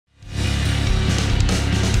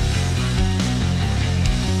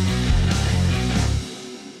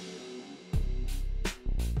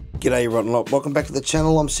G'day you rotten lot, welcome back to the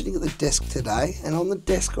channel. I'm sitting at the desk today, and on the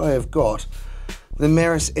desk I have got the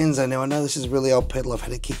Meris Enzo. Now I know this is a really old pedal, I've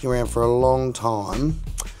had it kicking around for a long time,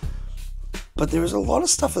 but there is a lot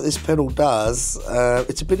of stuff that this pedal does.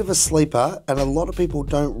 It's a bit of a sleeper, and a lot of people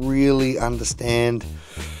don't really understand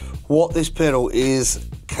what this pedal is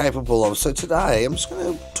capable of. So today I'm just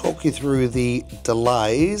going to talk you through the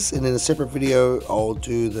delays, and in a separate video I'll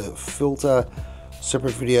do the filter.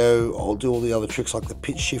 Separate video I'll do all the other tricks like the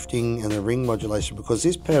pitch shifting and the ring modulation, because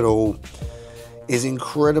this pedal is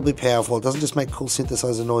incredibly powerful. It doesn't just make cool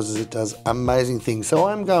synthesizer noises, it does amazing things. So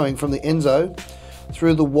I'm going from the Enzo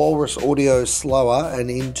through the Walrus Audio slower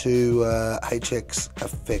and into HX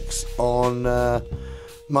effects on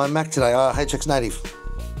my Mac today, HX Native.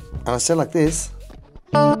 And I sound like this.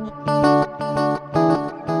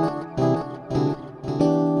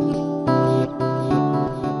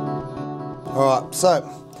 Alright,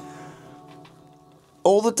 so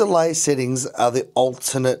all the delay settings are the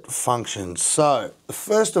alternate functions. So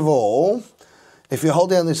first of all, if you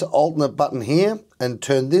hold down this alternate button here and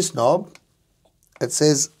turn this knob, it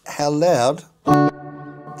says how loud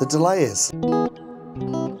the delay is.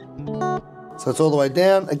 So it's all the way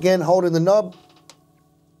down. Again, holding the knob,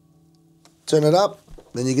 turn it up,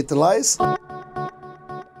 then you get delays.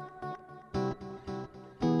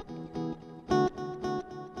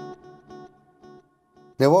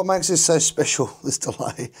 Now what makes this so special, this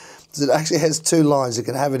delay, is it actually has two lines. You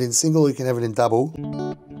can have it in single, you can have it in double.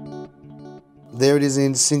 There it is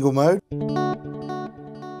in single mode.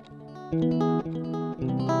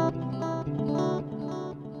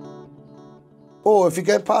 Or if you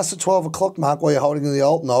go past the 12 o'clock mark while you're holding the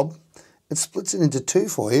alt knob, it splits it into two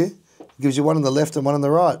for you. It gives you one on the left and one on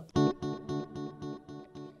the right.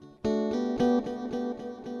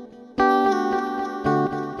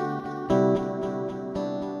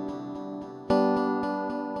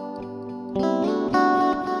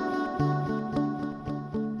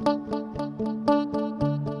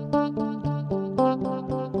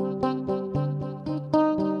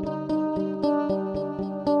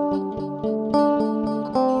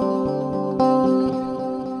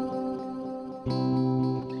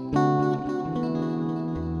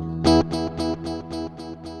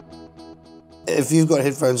 If you've got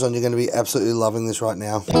headphones on, you're going to be absolutely loving this right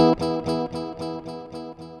now.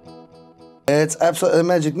 It's absolutely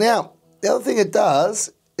magic. Now, the other thing it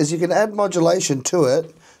does is you can add modulation to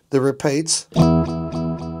it, the repeats.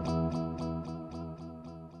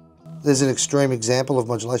 There's an extreme example of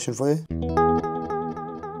modulation for you.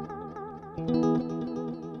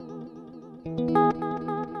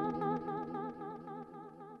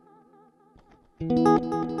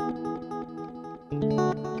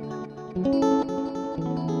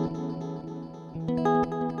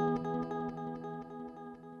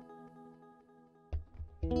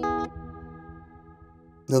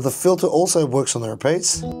 Now the filter also works on the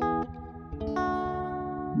repeats.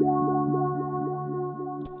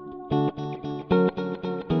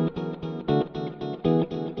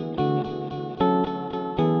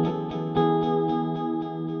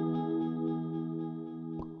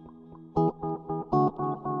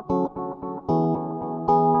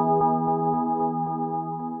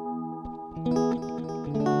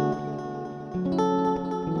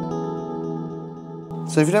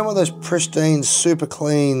 So if you don't want those pristine, super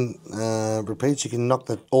clean repeats, you can knock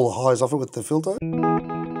all the highs off it with the filter.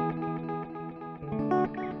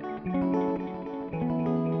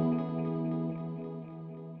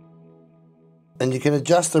 And you can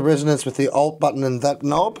adjust the resonance with the Alt button and that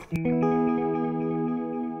knob.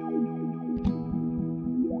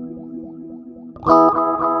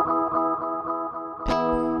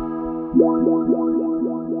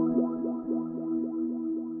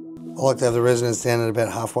 I like to have the resonance down at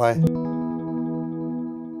about halfway.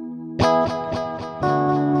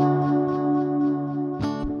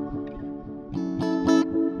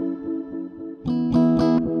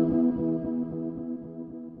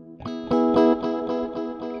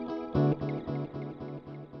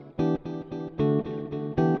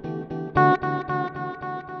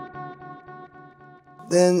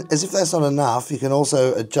 Then, as if that's not enough, you can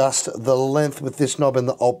also adjust the length with this knob and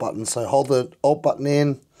the Alt button. So hold the Alt button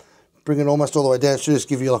in, bring it almost all the way down. It should just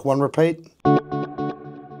give you like one repeat.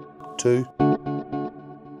 Two.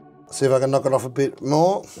 See if I can knock it off a bit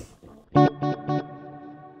more.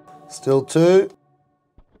 Still two.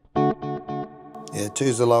 Yeah,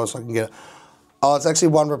 two's the lowest I can get it. Oh, it's actually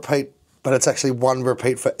one repeat, but it's actually one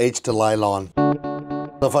repeat for each delay line.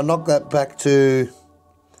 So if I knock that back to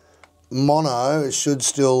mono, it should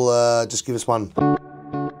still just give us one.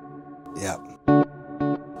 Yeah.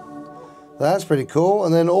 That's pretty cool.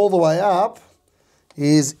 And then all the way up,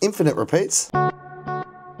 is infinite repeats.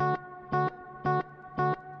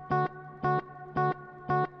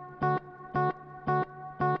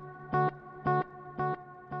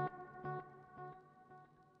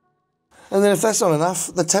 And then if that's not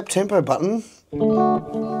enough, the tap tempo button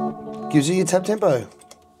gives you your tap tempo.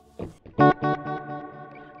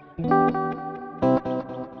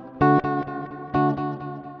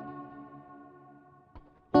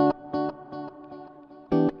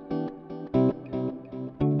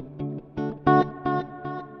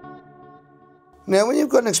 Now when you've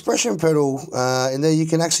got an expression pedal in there, you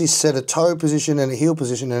can actually set a toe position and a heel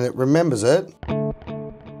position and it remembers it.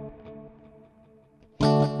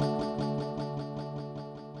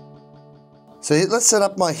 So let's set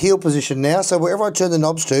up my heel position now. So wherever I turn the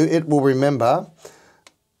knobs to, it will remember.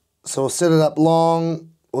 So we'll set it up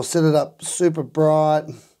long, we'll set it up super bright,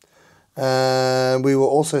 and we will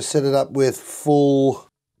also set it up with full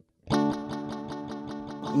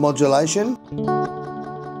modulation.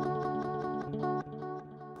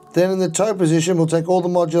 Then in the toe position, we'll take all the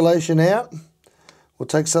modulation out. We'll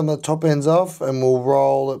take some of the top ends off and we'll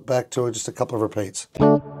roll it back to just a couple of repeats.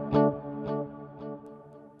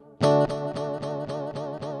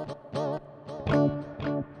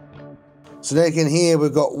 So now you can hear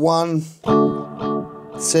we've got one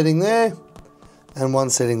setting there and one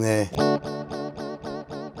setting there.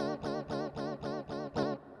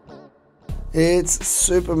 It's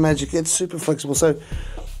super magic, it's super flexible. So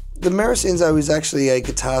the Meris Enzo is actually a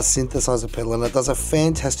guitar synthesizer pedal and it does a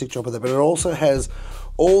fantastic job of that, but it also has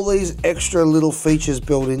all these extra little features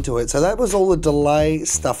built into it. So that was all the delay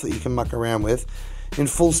stuff that you can muck around with. In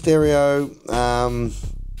full stereo,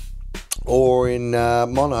 or in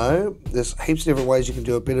mono, there's heaps of different ways you can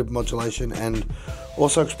do a bit of modulation and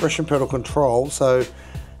also expression pedal control. So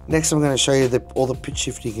next I'm going to show you all the pitch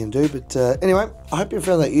shift you can do. But anyway, I hope you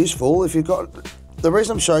found that useful. If you've got, the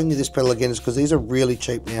reason I'm showing you this pedal again is because these are really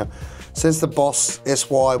cheap now. Since the Boss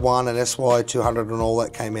SY1 and SY200 and all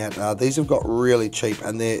that came out, these have got really cheap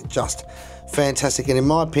and they're just fantastic. And in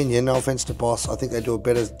my opinion, no offense to Boss, I think they do a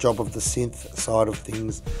better job of the synth side of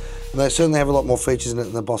things. And they certainly have a lot more features in it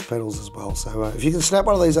than the Boss pedals as well. So if you can snap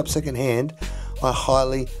one of these up second hand, I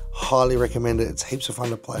highly, highly recommend it. It's heaps of fun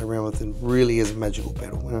to play around with and really is a magical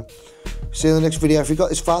pedal. You know? See you in the next video. If you got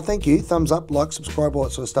this far, thank you. Thumbs up, like, subscribe, all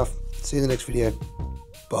that sort of stuff. See you in the next video.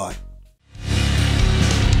 Bye.